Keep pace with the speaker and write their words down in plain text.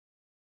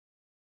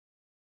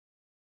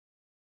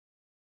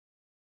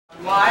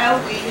While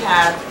we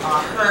have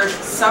heard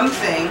some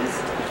things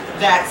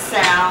that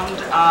sound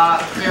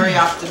very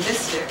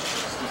optimistic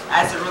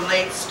as it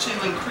relates to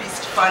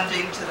increased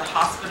funding to the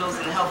hospitals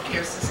and the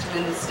healthcare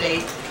system in the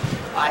state,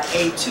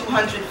 a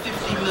 $250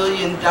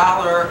 million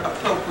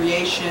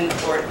appropriation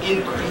or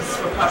increase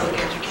for public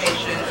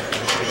education,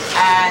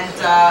 and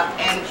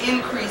an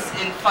increase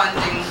in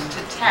funding to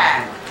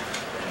TAG.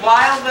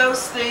 While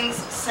those things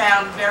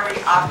sound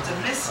very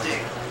optimistic,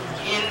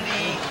 in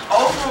the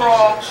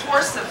overall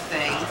course of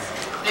things,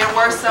 there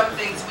were some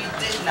things we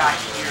did not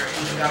hear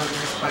in the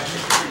governor's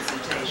budget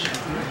presentation.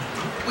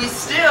 We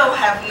still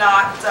have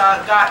not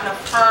gotten a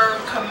firm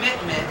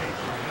commitment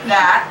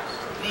that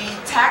the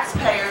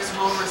taxpayers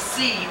will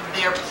receive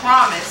their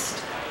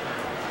promised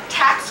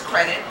tax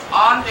credit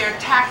on their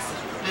tax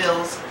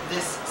bills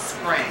this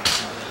spring.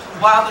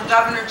 While the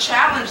governor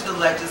challenged the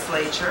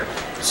legislature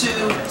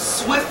to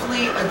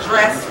swiftly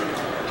address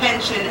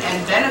pension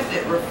and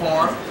benefit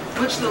reform,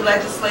 which the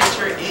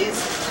legislature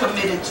is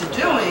committed to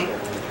doing,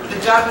 the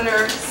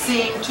governor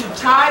seemed to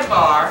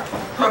tie-bar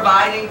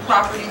providing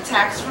property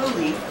tax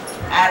relief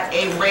at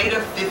a rate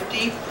of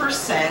 50%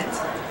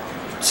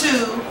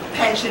 to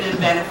pension and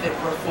benefit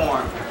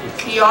reform.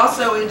 He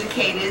also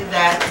indicated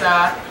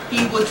that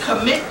he would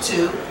commit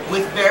to,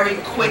 with very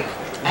quick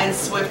and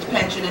swift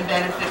pension and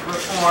benefit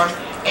reform,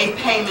 a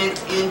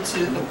payment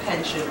into the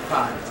pension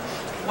fund.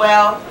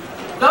 Well,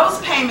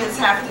 those payments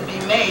have to be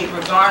made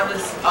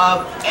regardless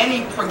of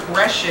any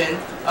progression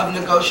of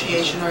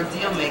negotiation or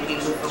deal making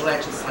with the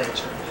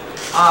legislature.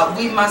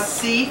 We must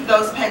see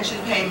those pension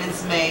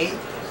payments made.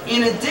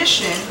 In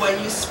addition,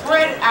 when you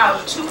spread out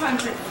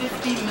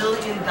 $250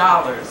 million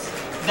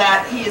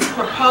that he is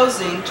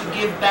proposing to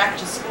give back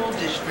to school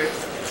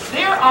districts,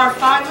 there are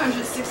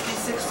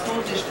 566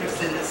 school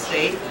districts in the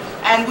state,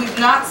 and we've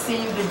not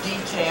seen the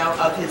detail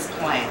of his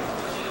plan.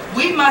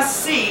 We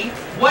must see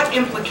what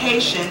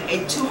implication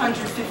a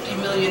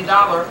 $250 million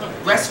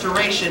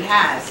restoration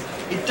has.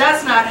 It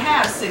does not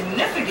have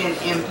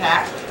significant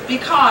impact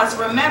because,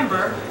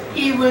 remember,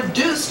 he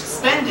reduced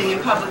spending in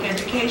public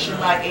education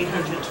by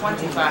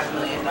 $825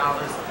 million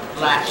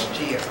last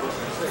year.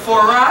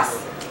 For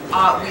us,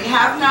 we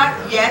have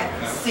not yet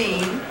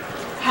seen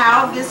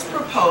how this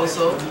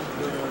proposal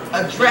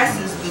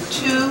addresses the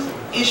two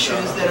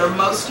issues that are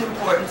most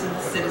important to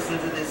the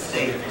citizens of this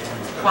state: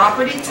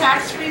 property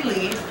tax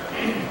relief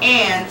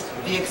and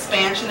the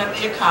expansion of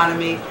the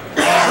economy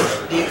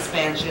and the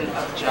expansion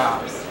of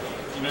jobs.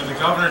 You know, the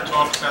governor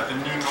talked about the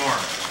new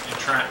norm in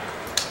Trenton.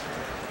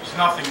 There's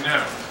nothing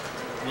new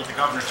in what the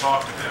governor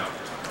talked about.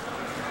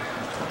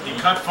 He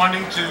cut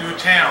funding to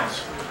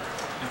towns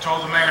and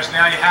told the mayors,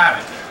 now you have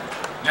it.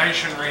 Now you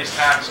shouldn't raise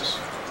taxes.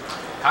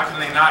 How can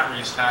they not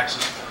raise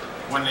taxes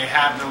when they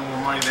have no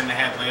more money than they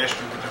had last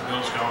year with their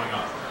bills going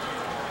up?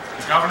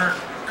 The governor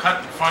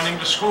cut funding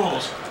to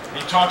schools,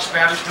 and he talks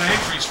about he's going to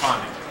increase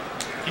funding.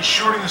 He's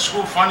shorting the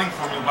school funding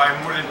formula by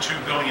more than $2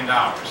 billion.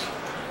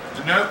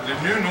 The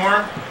new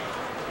norm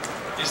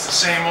is the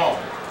same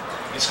old.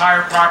 It's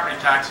higher property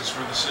taxes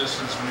for the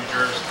citizens of New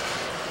Jersey.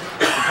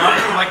 The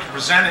governor would like to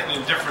present it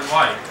in a different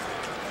light,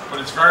 but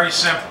it's very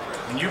simple.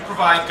 When you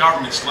provide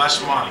governments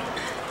less money,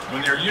 when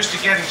they're used to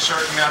getting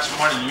certain amounts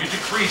of money, you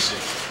decrease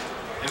it,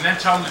 and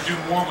then tell them to do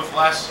more with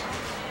less,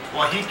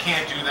 well, he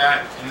can't do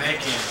that, and they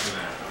can't do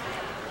that.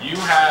 You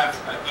have,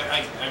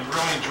 I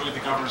really enjoyed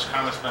the governor's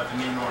comments about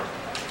the new norm.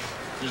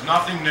 There's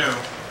nothing new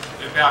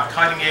about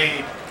cutting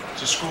aid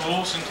to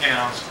schools and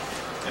towns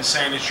and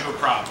saying it's your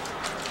problem.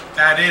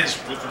 That is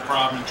what the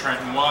problem in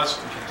Trenton was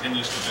and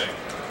continues to be.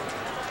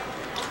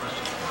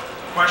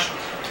 Questions?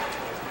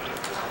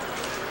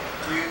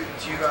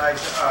 Do you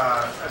guys,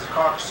 as a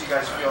caucus, do you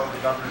guys feel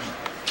the governor's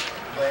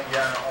laying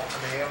down an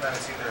ultimatum that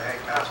it's either, hey,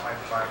 pass my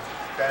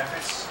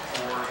benefits,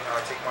 or, you know,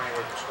 I take money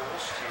away from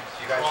schools?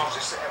 Do you guys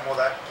just, and will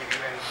that give you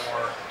any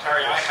more?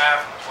 Terry, I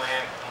have a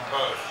plan on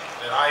both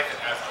that I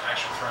have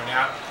actually thrown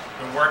out.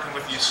 Been working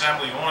with the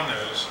Assembly on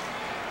those.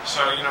 So,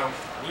 you know,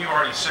 we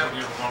already said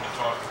we were going to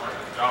talk with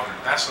the governor.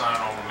 That's not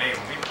an ultimatum.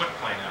 We put a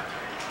plan out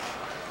there.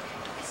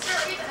 Sir,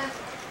 even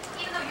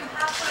though you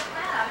have put a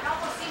plan out, it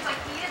almost seems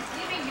like he is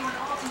giving you an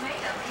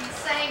ultimatum. He's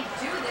saying,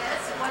 do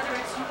this, whether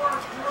it's your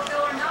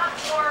bill or not,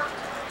 or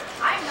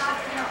I'm not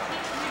going to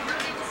keep New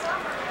Jersey this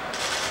summer.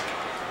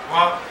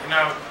 Well, you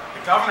know,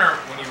 the governor,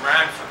 when he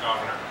ran for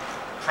governor,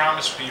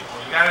 promised people,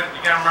 you gotta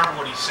remember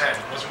what he said.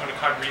 He wasn't going to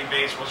cut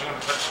rebates, wasn't going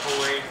to cut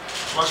school aid,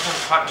 wasn't going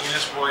to cut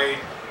municipal aid,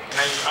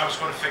 and I was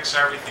going to fix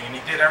everything. And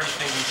he did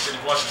everything he said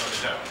he wasn't going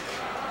to do.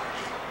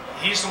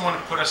 He's the one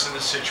who put us in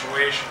this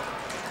situation.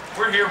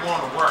 We're here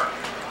willing to work.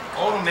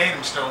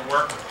 Ultimatums don't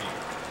work with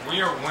people. We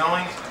are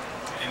willing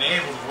and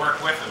able to work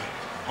with them.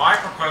 My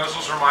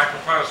proposals are my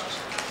proposals.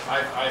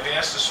 I've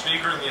asked the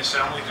Speaker and the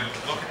Assembly to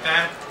look at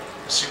them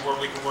and see where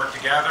we can work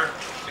together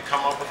to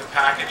come up with a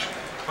package.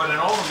 But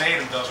an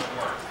ultimatum doesn't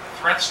work.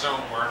 Threats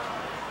don't work.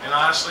 And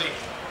honestly,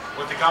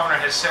 what the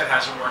governor has said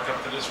hasn't worked up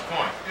to this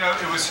point. You know,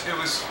 it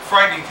was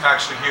frightening to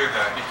actually hear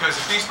that, because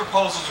if these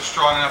proposals are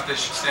strong enough, they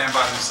should stand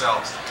by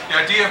themselves. The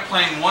idea of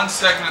playing one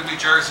segment of New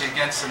Jersey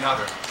against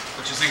another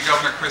which is in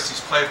Governor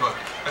Christie's playbook,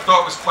 I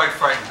thought was quite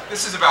frightening.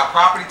 This is about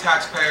property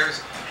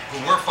taxpayers who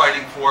we're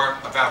fighting for,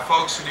 about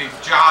folks who need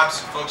jobs,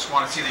 folks who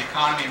want to see the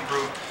economy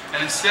improve,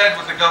 and instead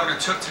what the governor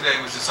took today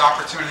was this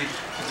opportunity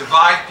to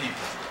divide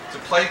people, to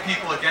play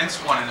people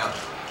against one another.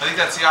 I think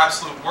that's the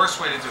absolute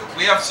worst way to do it.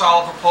 We have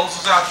solid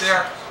proposals out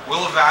there.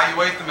 We'll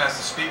evaluate them as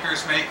the Speaker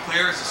has made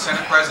clear, as the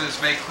Senate President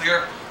has made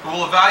clear, but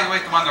we'll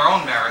evaluate them on their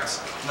own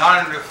merits, not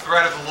under the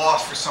threat of a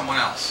loss for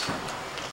someone else.